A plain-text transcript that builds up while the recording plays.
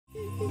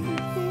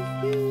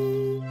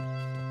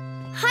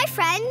Hi,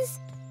 friends.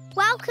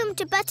 Welcome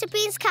to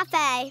Butterbean's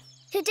Café.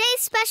 Today's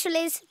special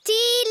is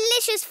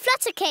delicious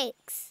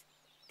Fluttercakes.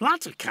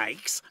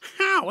 Fluttercakes?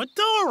 How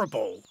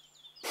adorable!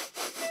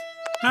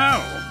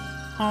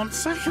 Oh, on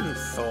second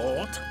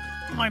thought,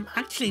 I'm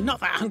actually not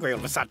that hungry all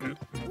of a sudden.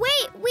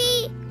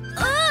 Wait,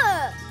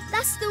 Ugh!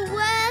 That's the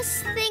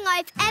worst thing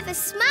I've ever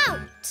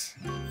smelt.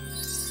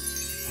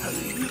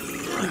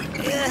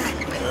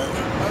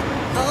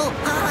 Oh,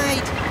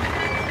 hide!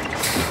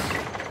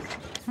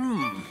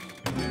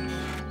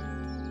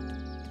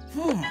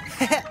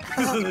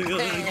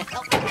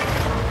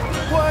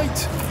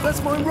 Wait!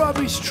 That's my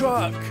rubbish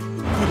truck!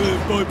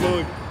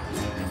 Bye-bye.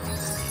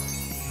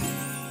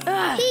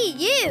 Hey,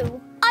 you!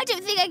 I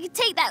don't think I could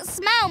take that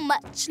smell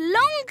much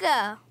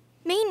longer.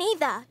 Me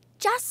neither.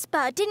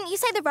 Jasper, didn't you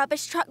say the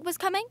rubbish truck was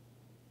coming?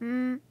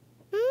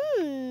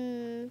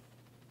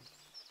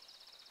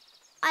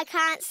 I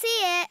can't see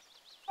it.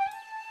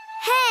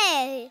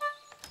 Hey!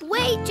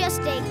 Wait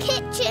just a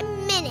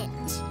kitchen minute.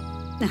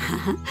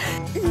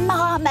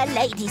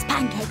 Marmalady's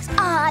pancakes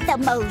are the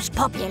most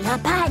popular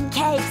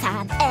pancakes,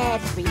 and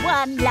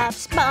everyone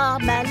loves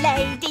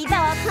Marmalady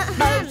the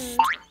most.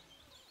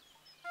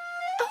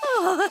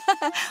 Oh,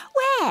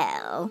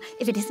 well,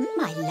 if it isn't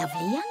my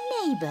lovely young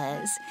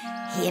neighbours.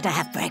 Here to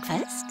have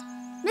breakfast.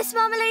 Miss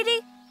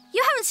Marmalady,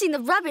 you haven't seen the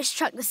rubbish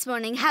truck this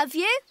morning, have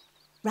you?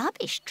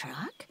 Rubbish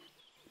truck?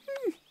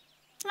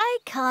 I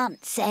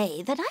can't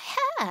say that I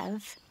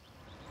have.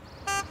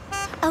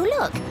 Oh,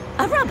 look,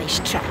 a rubbish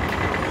truck.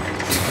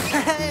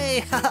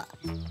 Hey!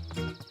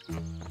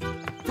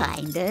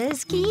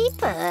 Finders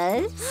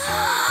keepers.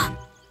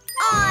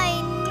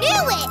 I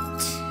knew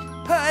it!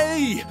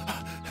 Hey!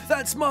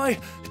 That's my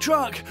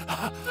truck!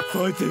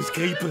 Finders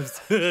keepers,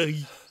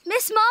 hey!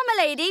 Miss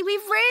Marmalady, we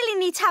really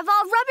need to have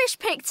our rubbish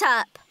picked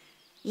up.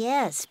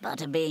 Yes,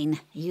 Butterbean,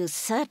 you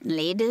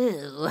certainly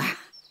do.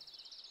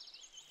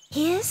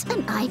 Here's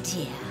an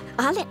idea.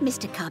 I'll let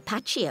Mr.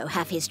 Carpaccio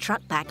have his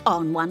truck back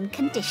on one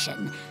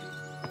condition.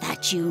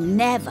 That you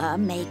never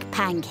make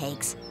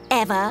pancakes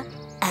ever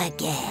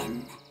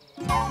again.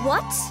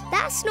 What?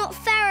 That's not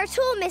fair at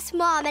all, Miss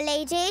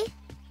Marmalady.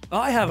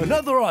 I have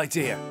another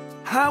idea.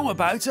 How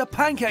about a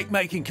pancake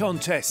making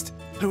contest?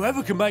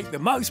 Whoever can make the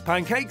most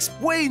pancakes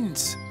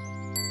wins.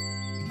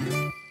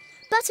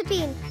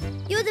 Butterbean,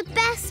 you're the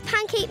best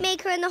pancake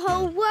maker in the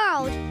whole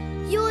world.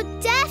 You'll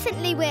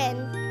definitely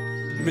win.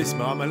 Miss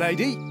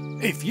Marmalady,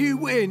 if you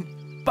win,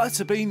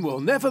 Butterbean will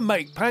never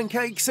make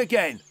pancakes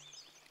again.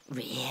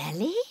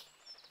 Really?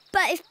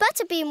 But if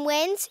Butterbean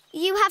wins,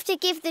 you have to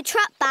give the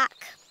truck back.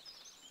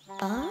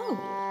 Oh.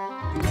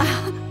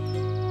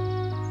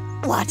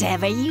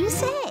 Whatever you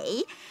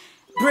say.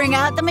 Bring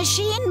out the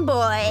machine,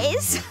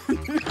 boys.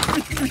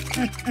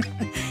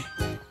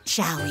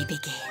 Shall we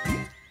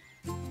begin?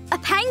 A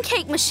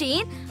pancake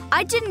machine?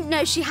 I didn't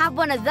know she had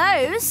one of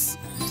those.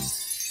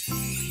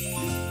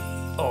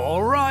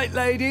 All right,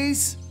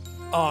 ladies.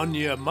 On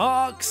your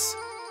marks,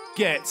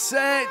 get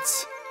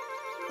set,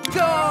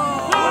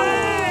 go!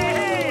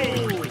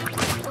 Hey! Go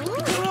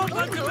on,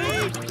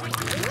 Butterbean!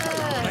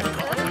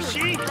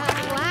 Machine!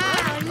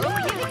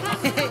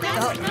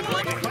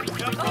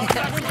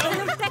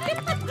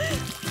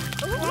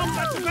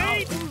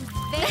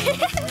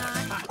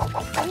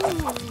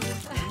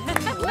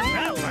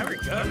 Well, very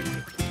good.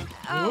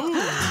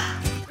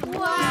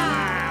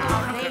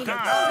 Wow!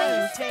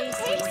 So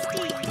tasty.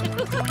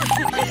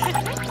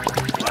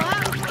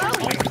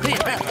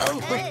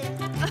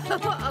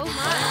 Oh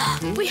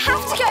my! We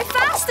have to go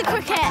faster,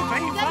 Cricket.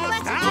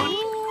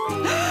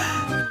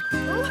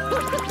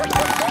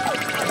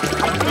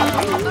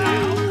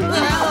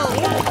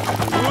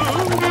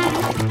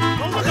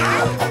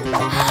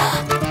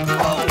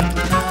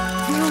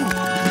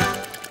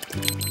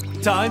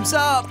 Time's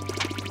up.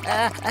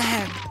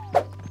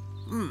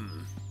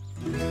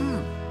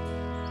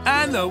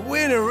 And the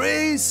winner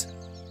is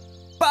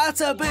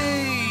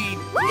Butterbean.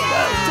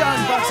 Well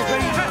done,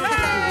 Butterbean.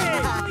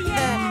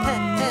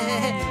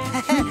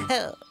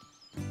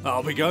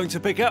 I'll be going to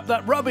pick up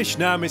that rubbish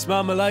now, Miss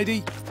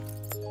Marmalady.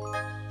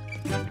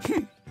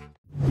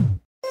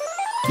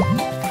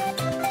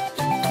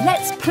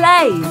 Let's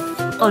play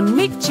on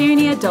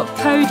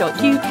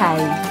mickjunior.co.uk.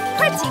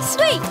 Pretty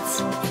sweet.